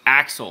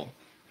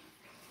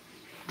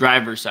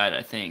 Driver's side,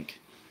 I think.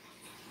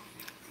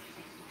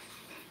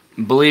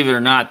 Believe it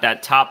or not,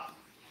 that top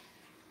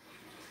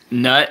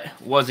nut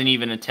wasn't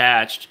even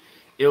attached.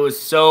 It was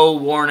so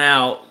worn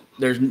out,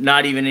 there's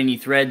not even any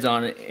threads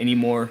on it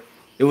anymore.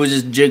 It was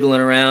just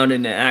jiggling around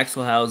in the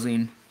axle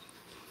housing.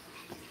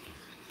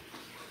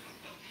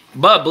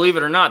 But believe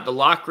it or not, the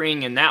lock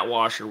ring and that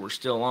washer were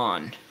still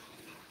on.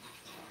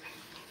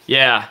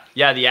 Yeah,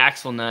 the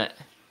axle nut.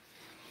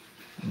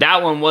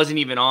 That one wasn't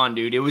even on,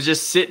 dude. It was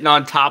just sitting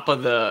on top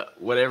of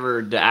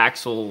the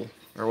axle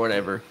or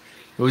whatever.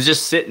 It was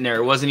just sitting there.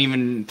 It wasn't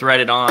even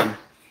threaded on.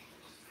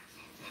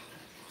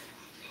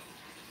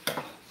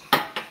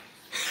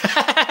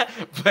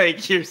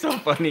 Blake, you're so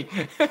funny.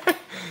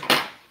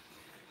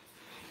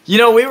 You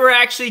know, we were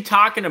actually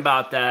talking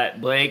about that,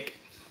 Blake.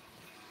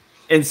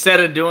 Instead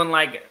of doing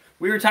like,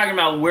 we were talking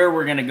about where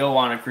we're going to go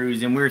on a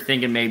cruise, and we were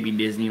thinking maybe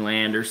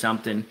Disneyland or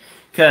something.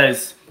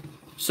 Because,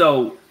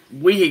 so,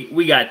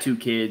 we got 2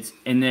 kids,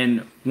 and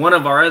then one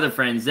of our other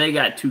friends, they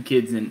got 2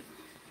 kids, and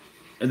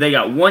they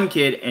got 1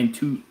 kid and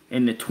 2,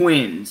 and the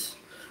twins,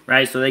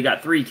 right? So they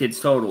got 3 kids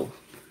total.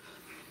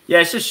 Yeah,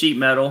 it's just sheet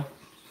metal.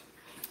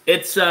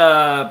 It's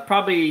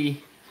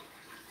probably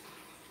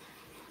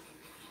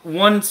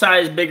one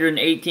size bigger than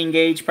 18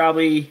 gauge,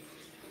 probably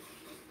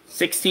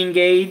 16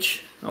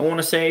 gauge, I want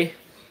to say.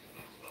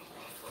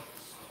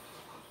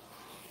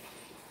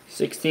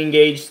 16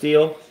 gauge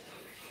steel.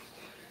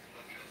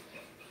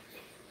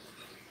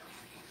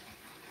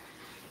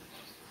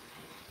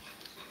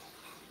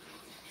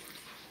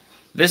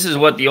 This is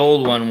what the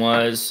old one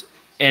was,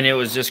 and it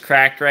was just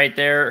cracked right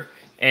there.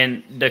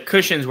 And the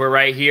cushions were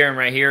right here and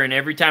right here, and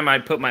every time I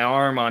put my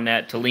arm on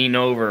that to lean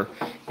over,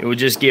 it would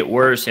just get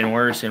worse and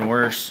worse and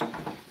worse,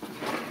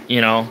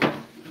 you know.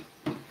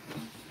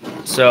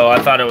 So I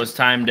thought it was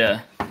time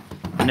to,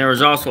 and there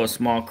was also a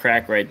small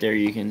crack right there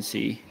you can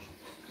see.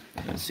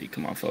 Let's see,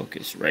 come on,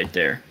 focus, right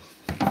there.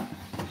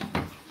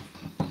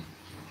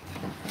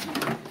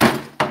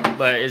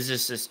 But it's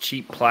just this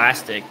cheap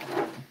plastic.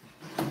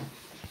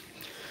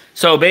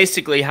 So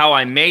basically how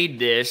I made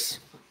this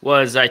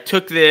was I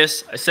took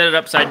this, I set it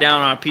upside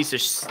down on a piece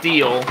of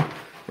steel,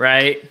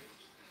 right?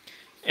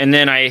 And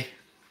then I,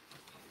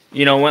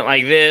 you know, went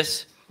like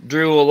this,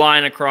 drew a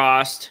line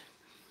across,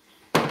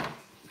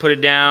 put it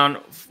down,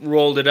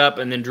 rolled it up,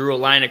 and then drew a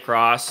line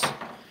across, and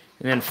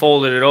then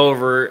folded it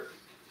over,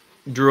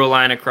 drew a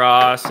line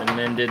across, and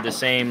then did the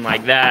same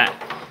like that.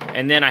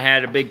 And then I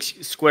had a big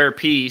square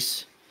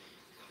piece,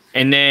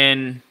 and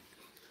then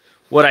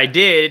what I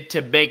did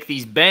to make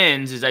these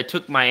bends is I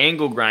took my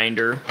angle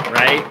grinder,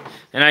 right,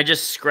 and I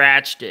just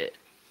scratched it,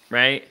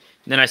 right?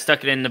 And then I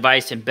stuck it in the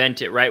vise and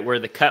bent it right where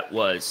the cut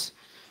was.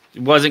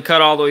 It wasn't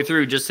cut all the way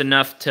through, just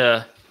enough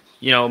to,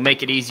 you know,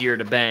 make it easier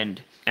to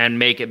bend and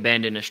make it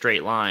bend in a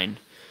straight line.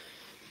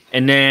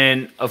 And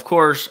then, of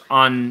course,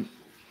 on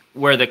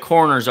where the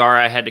corners are,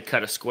 I had to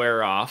cut a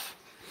square off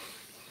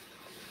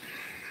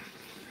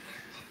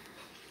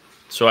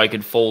so I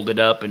could fold it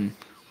up and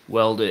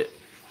weld it.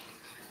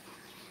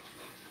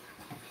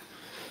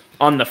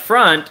 On the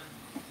front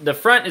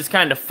is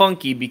kind of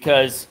funky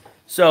because,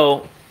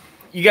 so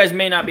you guys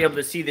may not be able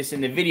to see this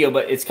in the video,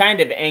 but it's kind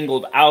of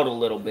angled out a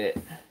little bit,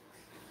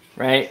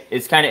 right?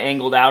 It's kind of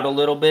angled out a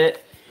little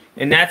bit,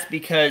 and that's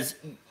because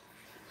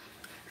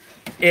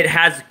it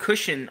has a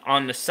cushion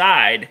on the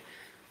side,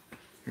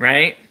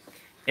 right?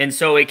 And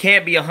so it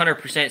can't be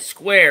 100%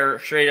 square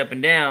straight up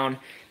and down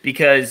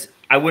because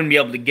I wouldn't be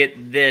able to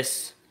get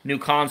this new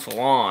console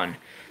on.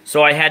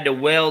 So I had to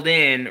weld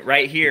in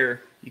right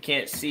here. You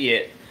can't see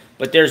it,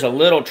 but there's a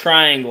little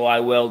triangle I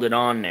welded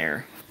on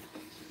there.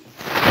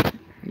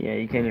 Yeah,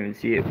 you can't even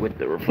see it with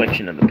the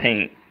reflection of the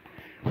paint.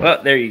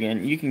 Well, there you go.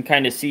 You can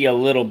kind of see a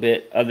little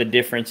bit of the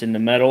difference in the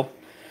metal.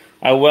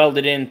 I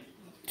welded in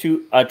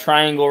a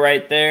triangle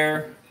right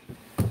there,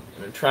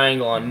 and a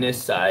triangle on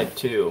this side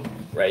too,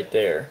 right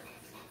there.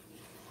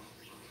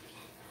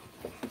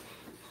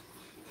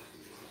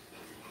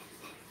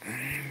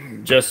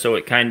 Just so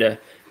it kind of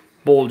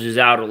bulges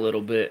out a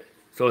little bit,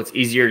 so it's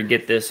easier to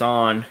get this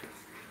on.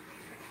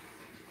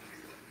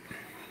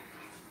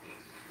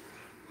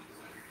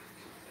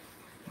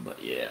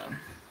 But yeah.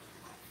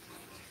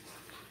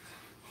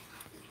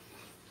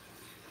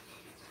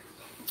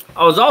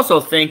 I was also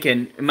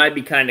thinking it might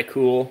be kind of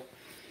cool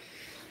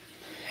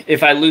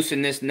if I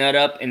loosen this nut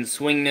up and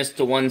swing this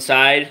to one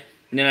side,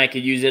 and then I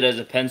could use it as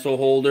a pencil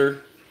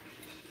holder.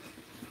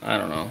 I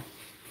don't know.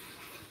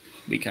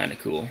 Be kind of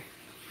cool.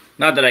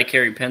 Not that I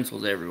carry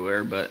pencils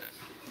everywhere, but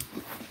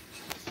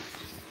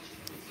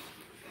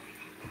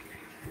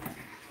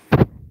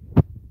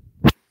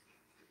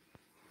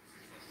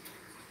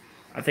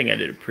I think I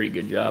did a pretty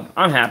good job.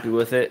 I'm happy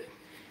with it.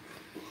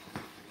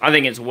 I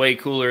think it's way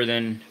cooler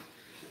than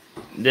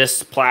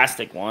this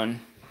plastic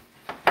one.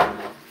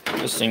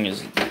 This thing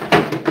is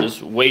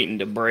just waiting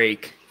to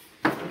break.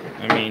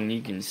 I mean,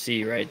 you can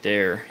see right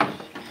there.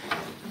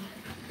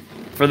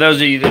 For those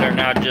of you that are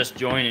now just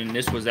joining,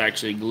 this was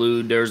actually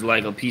glued. There's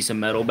like a piece of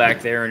metal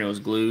back there and it was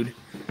glued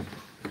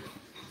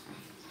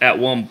at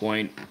one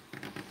point,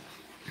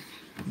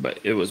 but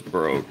it was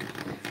broke.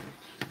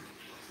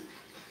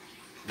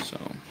 So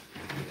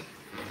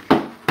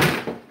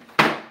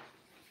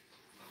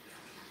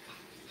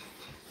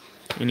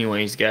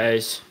anyways,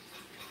 guys,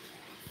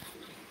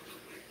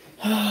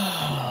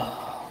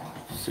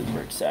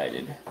 super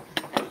excited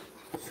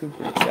to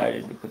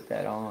put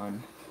that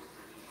on.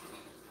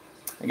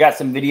 I got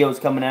some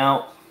videos coming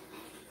out.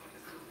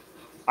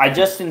 I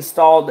just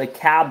installed a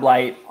cab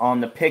light on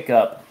the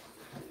pickup.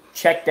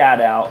 Check that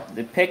out.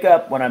 The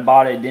pickup, when I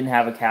bought it, didn't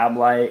have a cab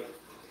light.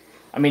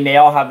 I mean, they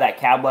all have that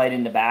cab light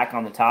in the back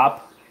on the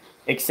top,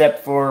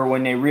 except for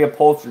when they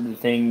reupholstered the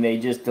thing, they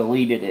just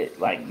deleted it.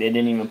 Like, they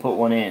didn't even put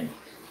one in.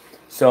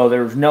 So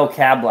there was no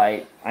cab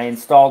light. I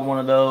installed one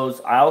of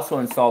those. I also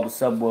installed a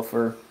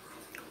subwoofer.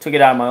 Took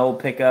it out of my old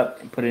pickup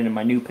and put it in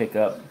my new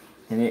pickup.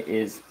 And it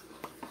is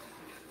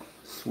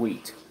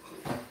sweet.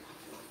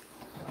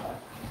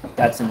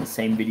 That's in the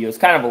same video. It's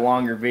kind of a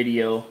longer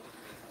video,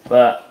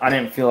 but I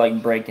didn't feel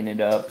like breaking it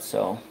up,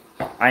 so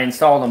I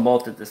installed them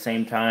both at the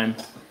same time.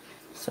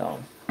 So,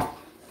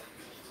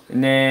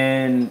 and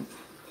then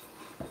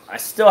I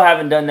still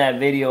haven't done that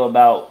video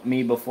about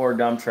me before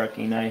dump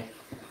trucking.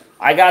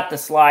 I got the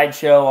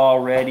slideshow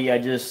already. I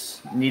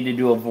just need to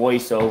do a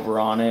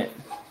voiceover on it.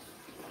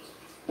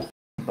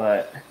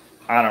 But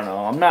I don't know.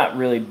 I'm not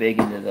really big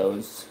into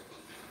those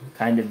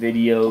kind of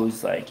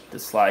videos, like the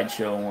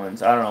slideshow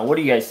ones. I don't know. What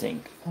do you guys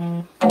think?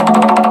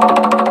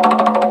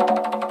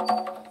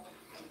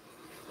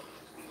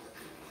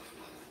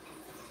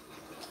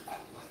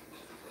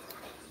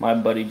 My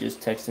buddy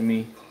just texted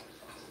me.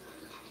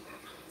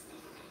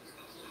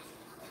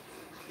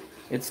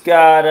 It's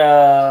got,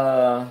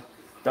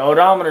 the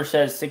odometer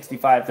says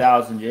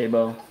 65,000,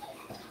 J-Bo.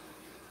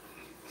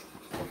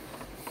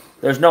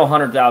 There's no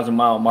 100,000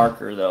 mile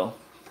marker, though.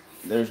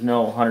 There's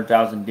no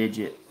 100,000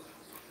 digit.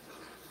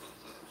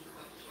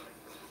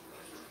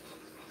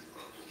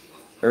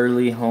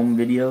 Early home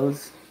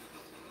videos.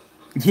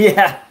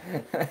 Yeah.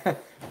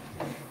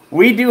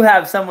 We do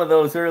have some of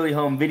those early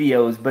home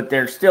videos, but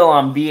they're still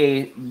on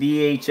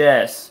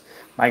VHS.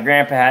 My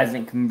grandpa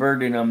hasn't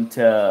converted them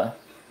to,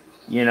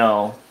 you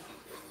know,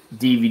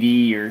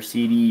 DVD or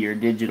CD or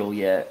digital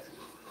yet.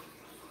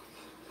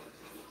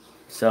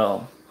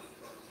 So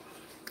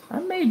I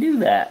may do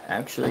that,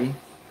 actually.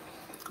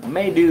 I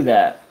may do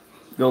that.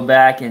 Go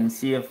back and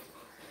see if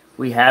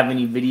we have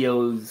any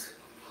videos.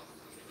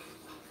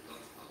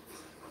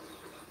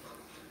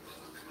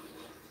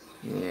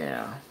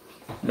 Yeah,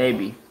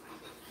 maybe.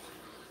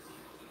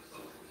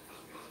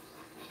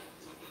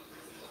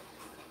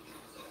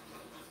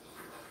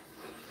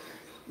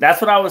 That's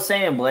what I was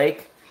saying,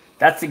 Blake.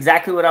 That's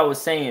exactly what I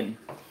was saying.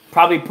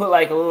 Probably put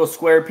like a little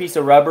square piece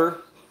of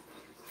rubber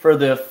for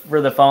the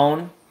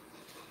phone.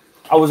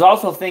 I was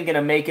also thinking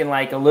of making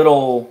like a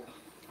little,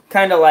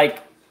 kind of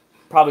like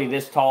probably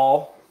this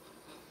tall,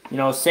 you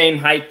know, same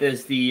height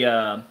as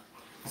the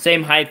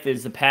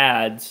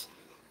pads.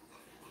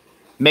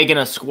 Making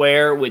a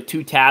square with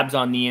 2 tabs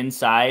on the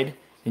inside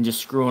and just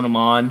screwing them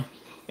on,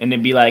 and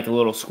it'd be like a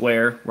little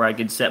square where I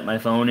could set my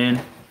phone in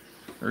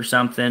or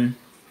something.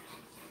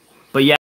 But yeah.